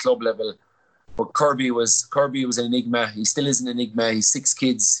suppose, at club level. But Kirby was an enigma. He still is an enigma. He's 6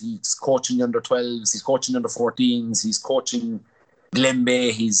 kids. He's coaching the under 12s. He's coaching under 14s. He's coaching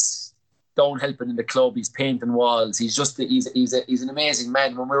Glenbeigh. He's down helping in the club. He's painting walls. He's an amazing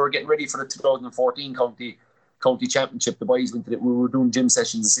man. When we were getting ready for the 2014 county championship, the boys went to we were doing gym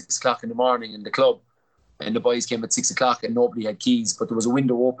sessions at 6 o'clock in the morning in the club. And the boys came at 6 o'clock and nobody had keys, but there was a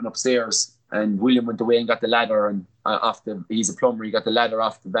window open upstairs. And William went away and got the ladder, and he's a plumber. He got the ladder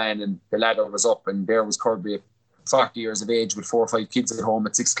off the van, and the ladder was up, and there was Kirby, 40 years of age, with 4 or 5 kids at home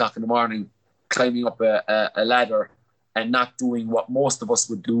at 6 o'clock in the morning, climbing up a ladder and not doing what most of us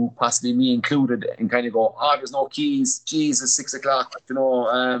would do, possibly me included, and kind of go, there's no keys. Jesus, 6 o'clock,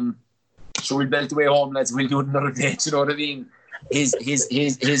 so we'll belt away home, lads. We'll do it another day. Do you know what I mean?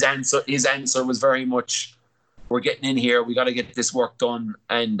 His answer was very much, we're getting in here, we got to get this work done.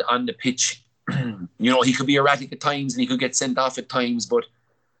 And on the pitch, he could be erratic at times and he could get sent off at times, but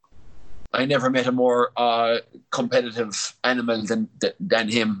I never met a more competitive animal than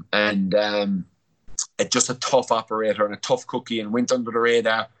him, and just a tough operator and a tough cookie, and went under the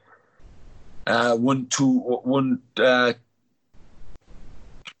radar.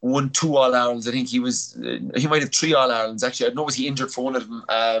 Won two All-Irelands. I think he might have 3 All-Irelands. Actually, I know he injured for one of them.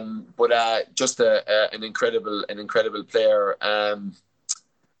 But just an incredible player.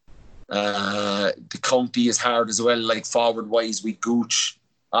 The county is hard as well. Like forward-wise, we Gooch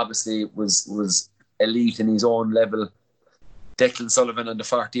obviously was elite in his own level. Declan Sullivan on the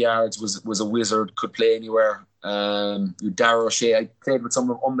 40 yards was a wizard. Could play anywhere. Darragh O'Shea. I played with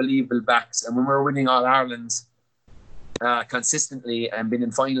some unbelievable backs, and when we were winning All-Irelands consistently and been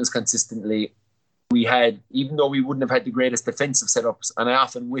in finals consistently, we had, even though we wouldn't have had the greatest defensive setups, and I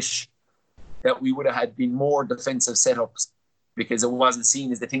often wish that we would have had been more defensive setups, because it wasn't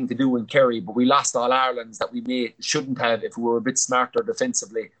seen as the thing to do in Kerry, but we lost all Irelands that we shouldn't have if we were a bit smarter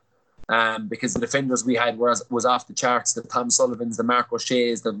defensively, because the defenders we had was off the charts. The Tom Sullivans, the Mark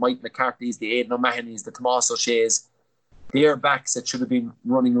O'Shea's, the Mike McCarthy's, the Aidan O'Mahony's, the Tomas O'Shea's. They're backs that should have been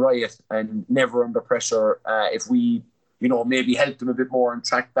running riot and never under pressure. If we maybe helped them a bit more and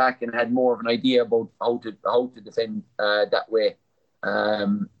tracked back and had more of an idea about how to defend that way.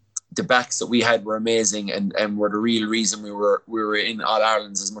 The backs that we had were amazing and were the real reason we were in All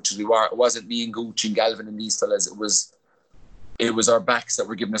Irelands as much as we were. It wasn't me and Gooch and Galvin and these fellas. It was our backs that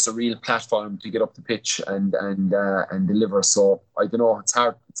were giving us a real platform to get up the pitch and deliver. So I don't know. It's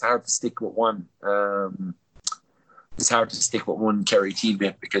hard to stick with one. It's hard to stick with one Kerry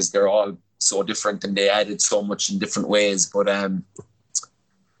teammate because they're all so different and they added so much in different ways. But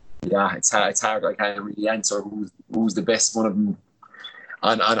it's hard. I can't really answer who's the best one of them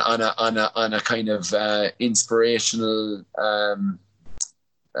on a kind of inspirational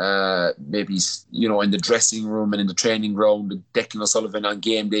maybe in the dressing room and in the training ground. Declan O'Sullivan on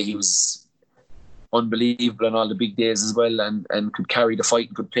game day, he was unbelievable on all the big days as well, and could carry the fight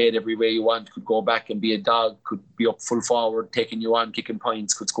and could play it every way you want, could go back and be a dog, could be up full forward, taking you on, kicking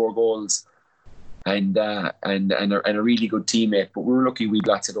points, could score goals, and a really good teammate. But we were lucky we had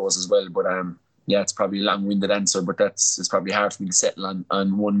lots of those as well. But it's probably a long-winded answer, but it's probably hard for me to settle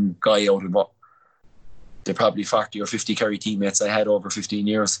on one guy out of what they're probably 40 or 50 Kerry teammates I had over 15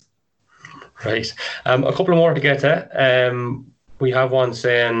 years. Right. A couple more to get to. We have one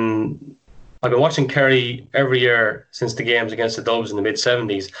saying, I've been watching Kerry every year since the games against the Dubs in the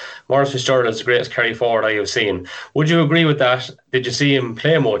mid-70s. Maurice Fitzgerald is the greatest Kerry forward I have seen. Would you agree with that? Did you see him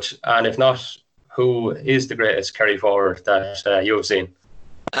play much? And if not, who is the greatest Kerry forward that you have seen?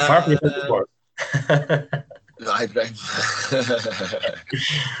 Apart from the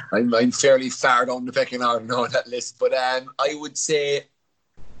I'm fairly far down the pecking order on that list, but I would say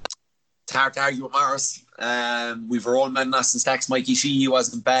it's hard to argue with Morris. We've our own man, Austin Stacks, Mikey Sheehy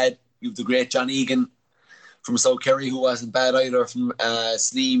wasn't bad. You've the great John Egan from South Kerry, who wasn't bad either. From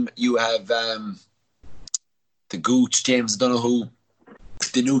Sliam, you have the Gooch, James Donaghy,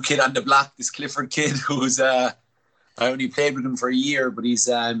 the new kid on the block, this Clifford kid, who's I only played with him for a year, but he's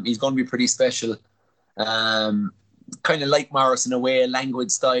going to be pretty special. Kind of like Morris in a way, a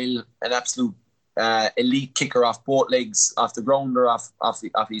languid style, an absolute elite kicker off both legs, off the ground or off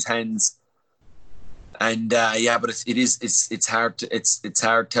his hands. And but it's hard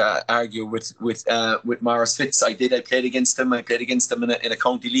to argue with Maurice Fitz. I played against him. I played against him in a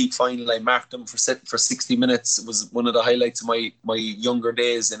county league final. I marked him for 60 minutes. It was one of the highlights of my younger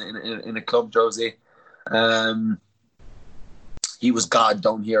days in a club jersey. He was God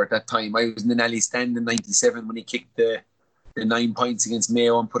down here at that time. I was in the Nally stand in '97 when he kicked the 9 points against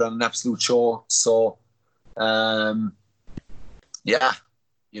Mayo and put on an absolute show. So,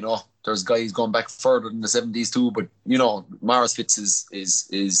 there's guys going back further than the 70s too. But Maurice Fitz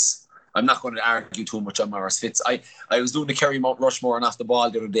is I'm not going to argue too much on Maurice Fitz. I was doing the Kerry Mount Rushmore and off the ball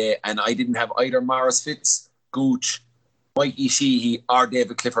the other day, and I didn't have either Maurice Fitz, Gooch, Mikey Sheehy or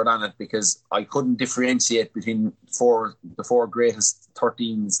David Clifford on it because I couldn't differentiate between the four greatest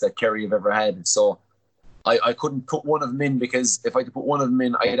 13s that Kerry have ever had. So I couldn't put one of them in because if I could put one of them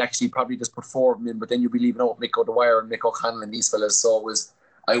in, I'd actually probably just put four of them in, but then you'd be leaving out Mick O'Dwyer and Mick O'Connell and these fellas. So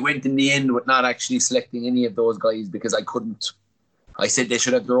I went in the end with not actually selecting any of those guys because I couldn't. I said they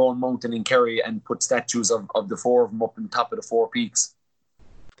should have their own mountain in Kerry and put statues of the four of them up on top of the four peaks.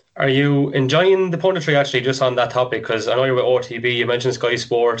 Are you enjoying the punditry actually just on that topic? Because I know you're with OTB, you mentioned Sky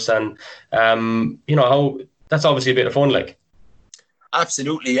Sports, and how that's obviously a bit of fun, like.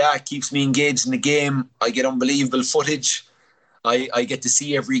 Absolutely, yeah. It keeps me engaged in the game. I get unbelievable footage. I get to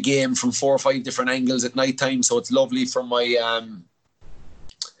see every game from 4 or 5 different angles at night time, so it's lovely for my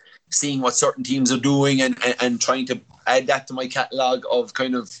seeing what certain teams are doing and trying to add that to my catalogue of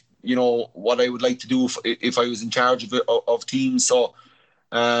kind of what I would like to do if I was in charge of teams. So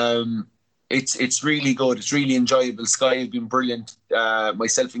it's really good. It's really enjoyable. Sky have been brilliant.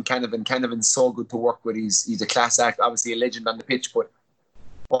 Myself and Canavan's so good to work with. He's a class act, obviously a legend on the pitch, but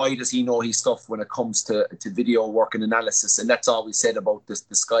boy does he know his stuff when it comes to video work and analysis. And that's all we said about this.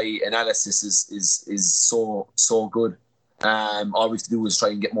 The Sky analysis is so good. All we have to do is try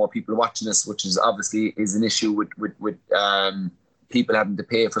and get more people watching us, which is obviously is an issue with people having to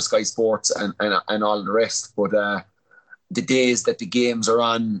pay for Sky Sports and all the rest. But the days that the games are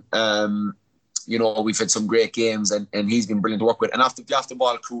on, we've had some great games, and he's been brilliant to work with. And after the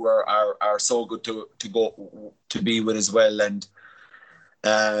ball crew are so good to go to be with as well. And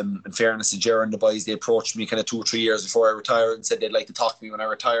in fairness to Jared and the boys, they approached me kind of 2 or 3 years before I retired and said they'd like to talk to me when I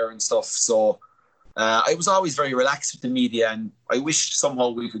retire and stuff. So I was always very relaxed with the media, and I wish somehow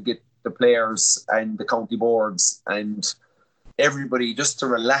we could get the players and the county boards and everybody just to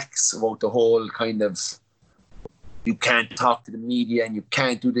relax about the whole kind of you can't talk to the media and you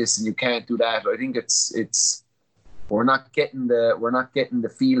can't do this and you can't do that. I think it's we're not getting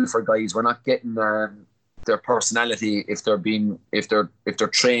the feel for guys. We're not getting their personality if they're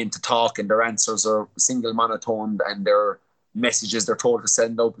trained to talk and their answers are single monotoned and their messages they're told to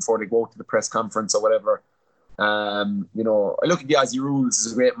send out before they go to the press conference or whatever. I look at the Aussie Rules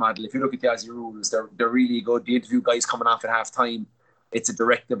as a great model. If you look at the Aussie Rules, they're really good. The interview guys coming off at half time, it's a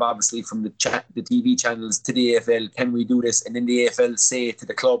directive obviously from the TV channels to the AFL. Can we do this? And then the AFL say to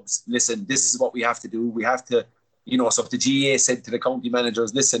the clubs, listen, this is what we have to do. We have to, so if the GA said to the county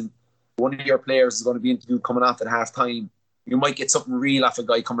managers, listen, one of your players is going to be interviewed coming off at half time, you might get something real off a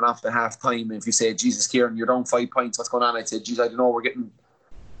guy coming off at half time. And if you say, Jesus, Kieran, you're down 5 points, what's going on? I'd say, geez, I don't know,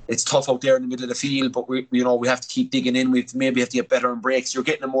 it's tough out there in the middle of the field, but we have to keep digging in. We maybe have to get better in breaks. You're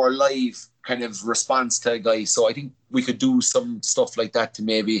getting a more live kind of response to a guy. So I think we could do some stuff like that to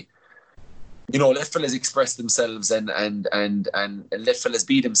maybe, let fellas express themselves and let fellas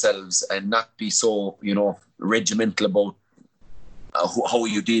be themselves and not be so, regimental about how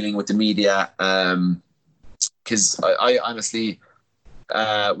you're dealing with the media. Because I honestly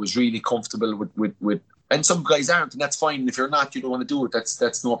was really comfortable with and some guys aren't, and that's fine. If you're not, you don't want to do it.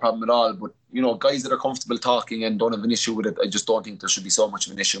 That's no problem at all. But guys that are comfortable talking and don't have an issue with it, I just don't think there should be so much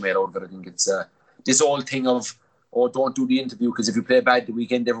of an issue made out of it. I think it's this whole thing of don't do the interview because if you play bad the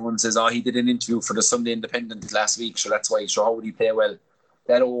weekend, everyone says he did an interview for the Sunday Independent last week, so that's why. So how would he play well?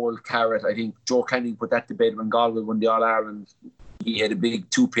 That old carrot. I think Joe Canning put that to bed when Galway won the All Ireland. He had a big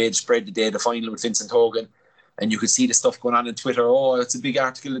 2-page spread the day of the final with Vincent Hogan. And you could see the stuff going on Twitter. It's a big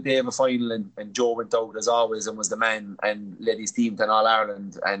article the day of a final. And Joe went out as always and was the man and led his team to an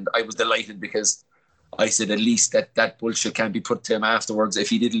All-Ireland. And I was delighted because I said at least that bullshit can't be put to him afterwards. If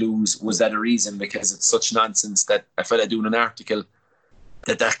he did lose, was that a reason? Because it's such nonsense that a fella doing an article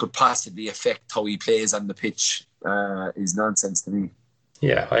that could possibly affect how he plays on the pitch is nonsense to me.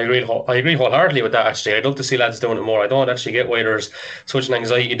 Yeah, I agree wholeheartedly with that, actually. I'd love to see lads doing it more. I don't actually get why there's such an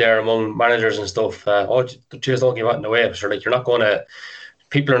anxiety there among managers and stuff. Just don't give out in the way. Sure, like you're not going to...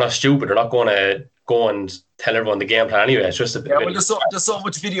 People are not stupid. They're not going to go and tell everyone the game plan anyway. It's just there's so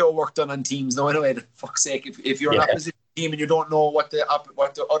much video work done on teams now anyway, that fuck's sake, if you're an opposition team and you don't know what the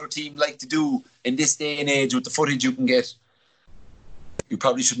other team like to do in this day and age with the footage you can get, you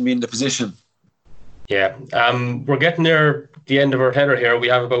probably shouldn't be in the position. Yeah, we're getting near the end of our header here. We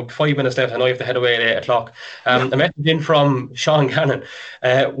have about 5 minutes left. I know you have to head away at 8 o'clock. A message in from Sean Gannon.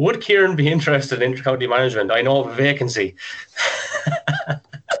 Would Kieran be interested in intercounty management? I know of a vacancy.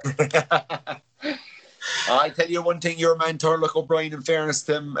 I tell you one thing, your man Turlough O'Brien, in fairness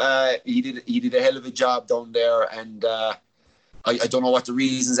to him, he did a hell of a job down there, and I don't know what the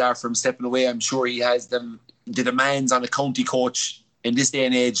reasons are for him stepping away. I'm sure he has them. The demands on a county coach in this day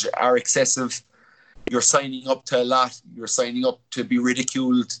and age are excessive. You're signing up to a lot. You're signing up to be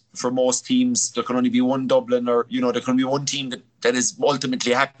ridiculed. For most teams, there can only be one Dublin, or there can be one team that is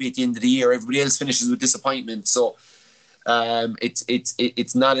ultimately happy at the end of the year. Everybody else finishes with disappointment. So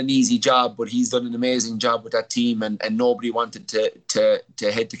it's not an easy job, but he's done an amazing job with that team, and nobody wanted to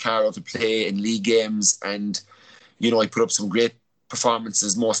head to Carlow to play in league games. And he put up some great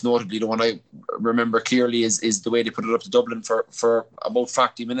performances. Most notably, the one I remember clearly is the way they put it up to Dublin for about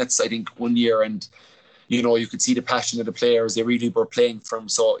 40 minutes, I think, one year. And you could see the passion of the players. They really were playing for him.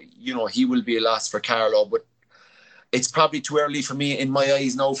 So he will be a loss for Carlow, but it's probably too early for me in my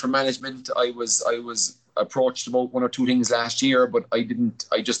eyes now for management. I was approached about one or two things last year, but I didn't.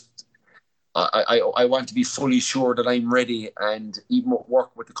 I want to be fully sure that I'm ready. And even with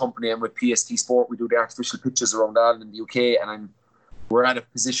work with the company and with PST Sport, we do the artificial pitches around Ireland and the UK, and we're at a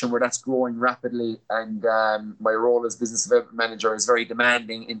position where that's growing rapidly. And my role as business development manager is very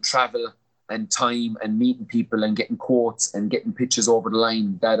demanding in travel and time and meeting people and getting quotes and getting pitches over the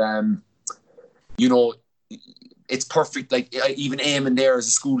line. That it's perfect. Like, even Eamon there as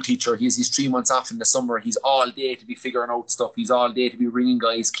a school teacher, he's 3 months off in the summer. He's all day to be figuring out stuff. He's all day to be ringing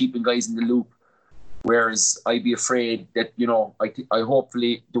guys, keeping guys in the loop. Whereas I'd be afraid that, I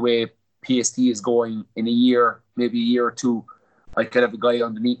hopefully the way PST is going, in a year, maybe a year or two, I could have a guy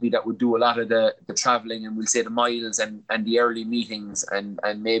underneath me that would do a lot of the travelling, and we'll say the miles and the early meetings, and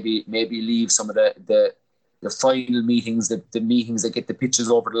maybe leave some of the final meetings, the meetings that get the pitches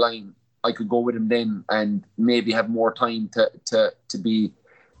over the line. I could go with him then, and maybe have more time to be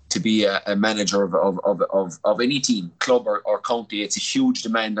a manager of any team, club or county. It's a huge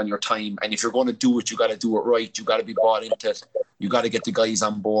demand on your time, and if you're going to do it, you got to do it right. You got to be bought into it. You got to get the guys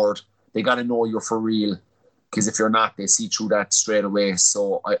on board. They got to know you're for real, because if you're not, they see through that straight away.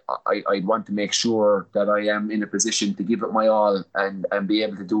 So I want to make sure that I am in a position to give it my all and be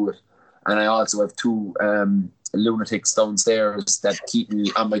able to do it. And I also have two lunatics downstairs that keep me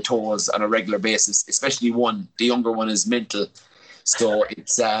on my toes on a regular basis, especially one. The younger one is mental, so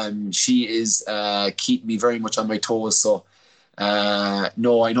it's she is keeping me very much on my toes. So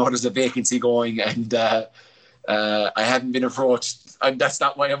no, I know there's a vacancy going, and I haven't been approached, and that's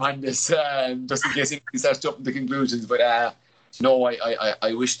not why I'm on this, just in case he starts jumping to conclusions. But no,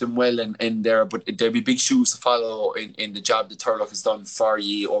 I wish them well in there, but there'll be big shoes to follow in the job that Turlough has done for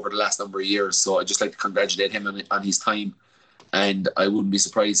ye over the last number of years. So I'd just like to congratulate him on his time, and I wouldn't be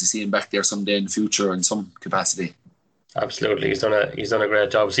surprised to see him back there someday in the future in some capacity. Absolutely, he's done a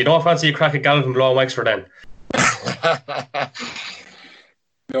great job. So you don't fancy you crack a Galvin and blow Wexford then?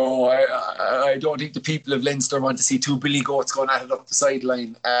 No, I don't think the people of Leinster want to see two billy goats going at it up the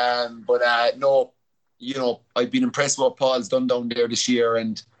sideline. But no, I've been impressed with what Paul's done down there this year,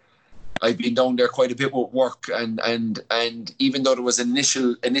 and I've been down there quite a bit with work. And even though there was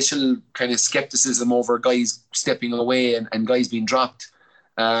initial kind of skepticism over guys stepping away and guys being dropped,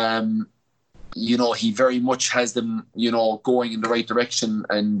 he very much has them, going in the right direction.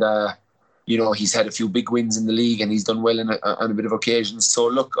 And he's had a few big wins in the league, and he's done well on a bit of occasions. So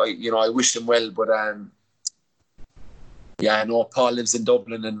look, I wish him well, but I know Paul lives in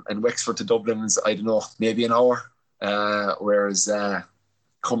Dublin, and Wexford to Dublin is, I don't know, maybe an hour. Whereas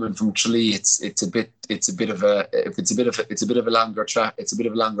coming from Tralee, it's a bit of a longer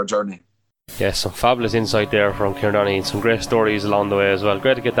journey. Yes, some fabulous insight there from Kieran Donaghy, and some great stories along the way as well.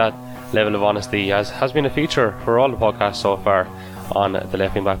 Great to get that level of honesty, has been a feature for all the podcasts so far on the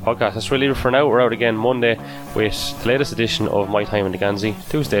Left Wing Back podcast. That's really it for now. We're out again Monday with the latest edition of My Time in the Gansey.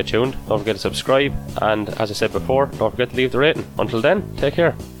 Do stay tuned, don't forget to subscribe, and as I said before, don't forget to leave the rating. Until then, take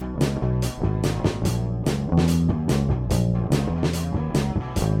care.